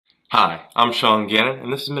Hi, I'm Sean Gannon,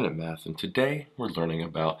 and this is Minute Math, and today we're learning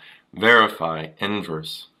about verify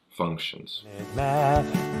inverse functions.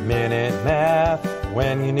 Minute Math,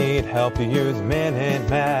 when you need help you use Minute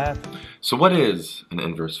Math. So what is an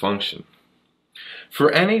inverse function? For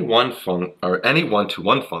any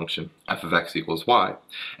one-to-one function, f of x equals y,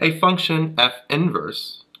 a function f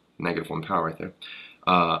inverse, negative 1 power right there,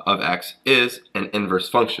 of x is an inverse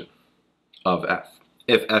function of f,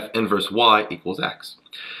 if f inverse y equals x.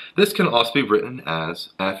 This can also be written as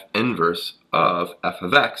f inverse of f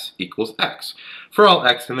of x equals x, for all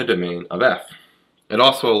x in the domain of f. It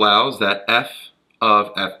also allows that f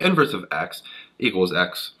of f inverse of x equals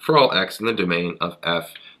x for all x in the domain of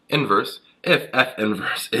f inverse if f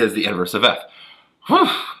inverse is the inverse of f. Whew,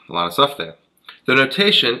 a lot of stuff there. The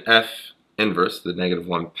notation f inverse, the negative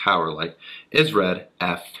 1 power like, is read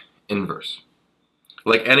f inverse.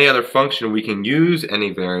 Like any other function, we can use any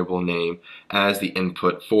variable name as the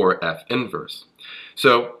input for f inverse.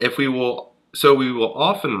 So we will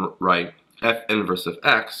often write f inverse of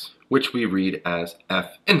x, which we read as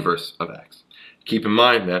f inverse of x. Keep in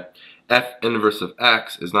mind that f inverse of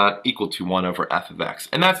x is not equal to 1 over f of x.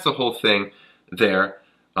 And that's the whole thing there.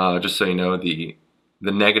 Just so you know, the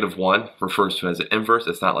negative 1 refers to as an inverse.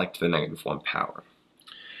 It's not like to the negative 1 power.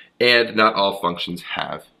 And not all functions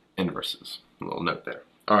have inverses. A little note there.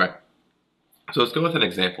 All right. So let's go with an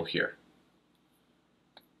example here.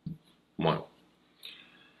 1.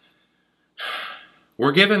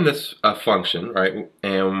 We're given this function, right?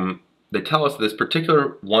 And they tell us this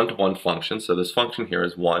particular one-to-one function. So this function here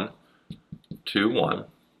is 1 to 1.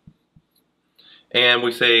 And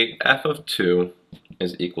we say f of 2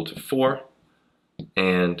 is equal to 4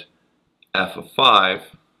 and f of 5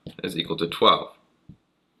 is equal to 12.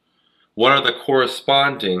 What are the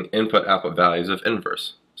corresponding input-output values of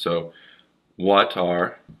inverse? So what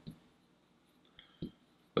are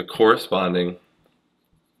the corresponding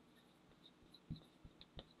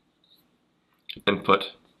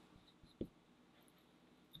input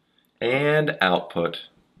and output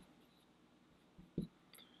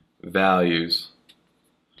values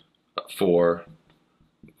for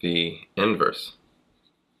the inverse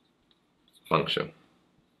function?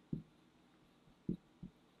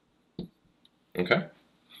 Okay?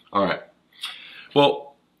 All right.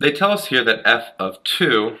 Well, they tell us here that f of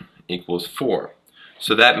 2 equals 4.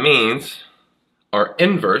 So that means our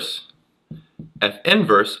inverse, f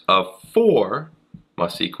inverse of 4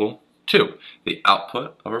 must equal 2. The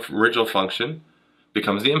output of our original function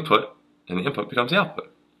becomes the input, and the input becomes the output.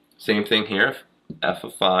 Same thing here, if f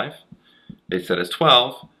of 5 they said is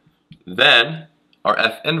 12, then our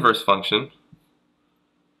f inverse function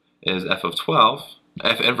is f of 12.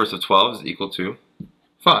 F inverse of 12 is equal to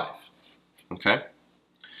 5. Okay?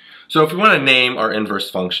 So if we want to name our inverse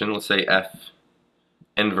function, let's say f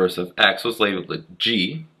inverse of x, let's label it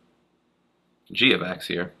g of x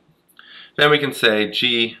here. Then we can say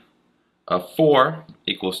g of 4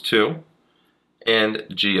 equals 2 and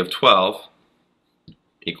g of 12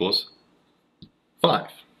 equals 5.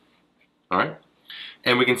 All right?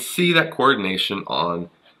 And we can see that coordination on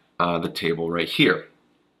the table right here.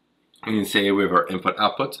 We can say we have our input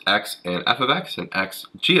outputs, x and f of x, and x,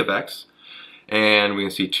 g of x. And we can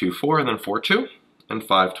see 2, 4, and then 4, 2, and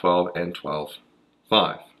 5, 12, and 12,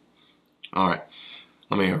 5. All right,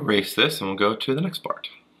 let me erase this and we'll go to the next part.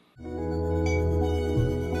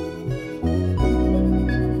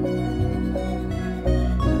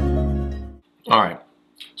 All right,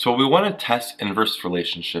 so we want to test inverse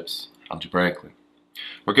relationships algebraically.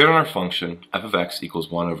 We're given our function f of x equals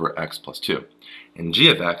 1 over x plus 2, and g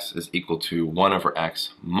of x is equal to 1 over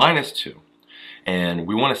x minus 2. And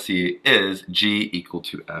we want to see is g equal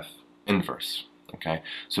to f inverse. Okay,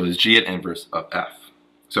 so is g an inverse of f?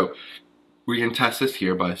 So we can test this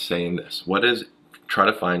here by saying this. Try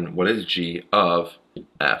to find what is g of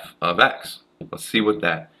f of x. Let's see what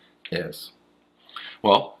that is.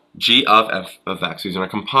 Well, g of f of x, using a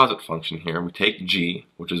composite function here, we take g,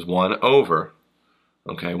 which is 1 over,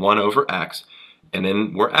 okay, 1 over x, and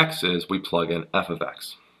then where x is, we plug in f of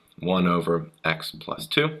x. 1 over x plus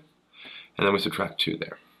 2, and then we subtract 2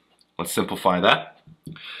 there. Let's simplify that.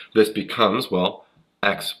 This becomes, well,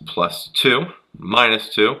 x plus 2 minus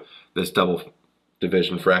 2. This double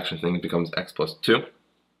division fraction thing becomes x plus 2,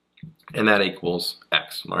 and that equals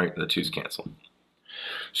x. All right, the 2's cancel.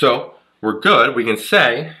 So we're good. We can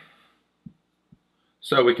say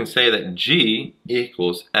that g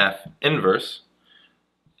equals f inverse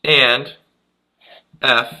and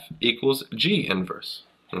f equals g inverse.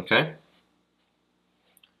 Okay?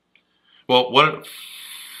 Well, what if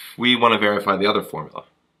we want to verify the other formula?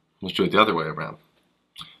 Let's do it the other way around.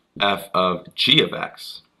 F of g of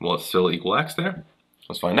x Will it still equal x there?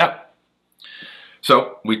 Let's find out.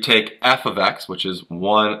 So we take f of x, which is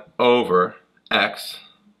 1 over x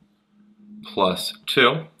plus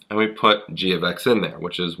 2, and we put g of x in there,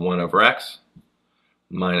 which is 1 over x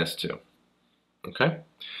minus 2. Okay?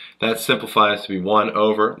 That simplifies to be 1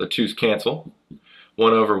 over, the 2's cancel,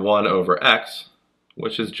 1 over x,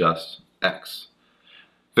 which is just x.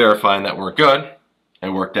 Verifying that we're good, it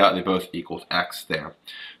worked out, they both equaled x there.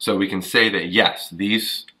 So we can say that yes,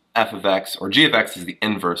 these f of x, or g of x is the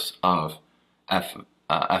inverse of f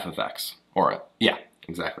of x. Or, yeah,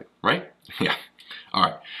 exactly, right? Yeah. All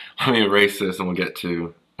right, let me erase this and we'll get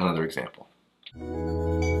to another example.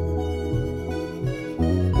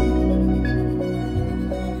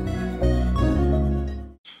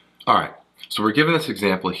 All right, so we're given this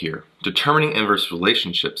example here, determining inverse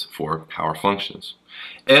relationships for power functions.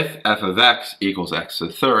 If f of x equals x to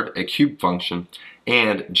the third, a cube function,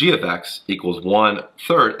 and g of x equals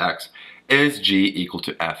 1/3 x, is g equal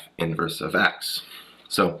to f inverse of x?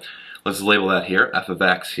 So let's label that here. F of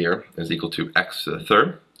x here is equal to x to the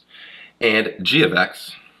third, and g of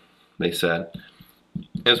x, they said,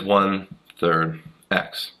 is 1/3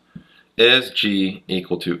 x. Is g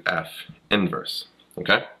equal to f inverse?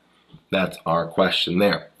 Okay? That's our question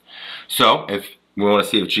there. So if we want to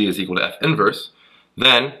see if g is equal to f inverse,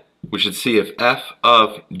 then we should see if f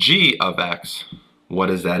of g of x, what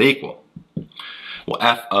does that equal? Well,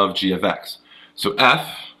 f of g of x. So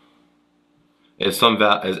f is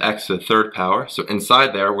x to the third power. So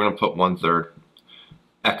inside there, we're going to put 1/3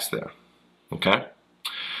 x there. Okay?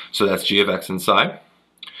 So that's g of x inside.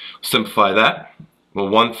 Simplify that. Well,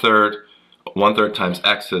 1/3 times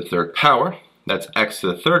x to the third power. That's x to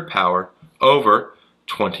the third power over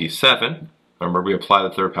 27. Remember, we apply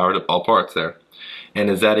the third power to all parts there. And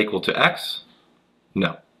is that equal to x?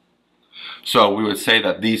 No. So we would say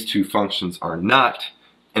that these two functions are not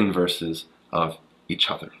inverses of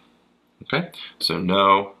each other. Okay? So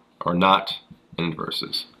no, or not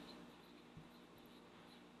inverses.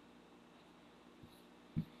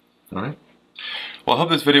 All right? Well, I hope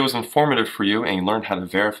this video was informative for you and you learned how to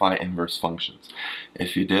verify inverse functions.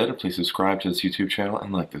 If you did, please subscribe to this YouTube channel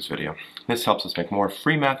and like this video. This helps us make more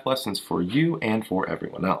free math lessons for you and for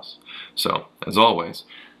everyone else. So, as always,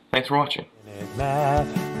 thanks for watching.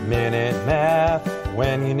 Minute Math.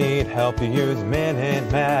 When you need help, you use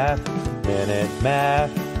Minute Math. Minute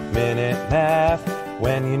Math. Minute Math.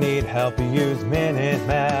 When you need help, you use Minute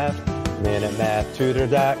Math.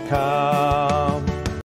 MinuteMathTutor.com.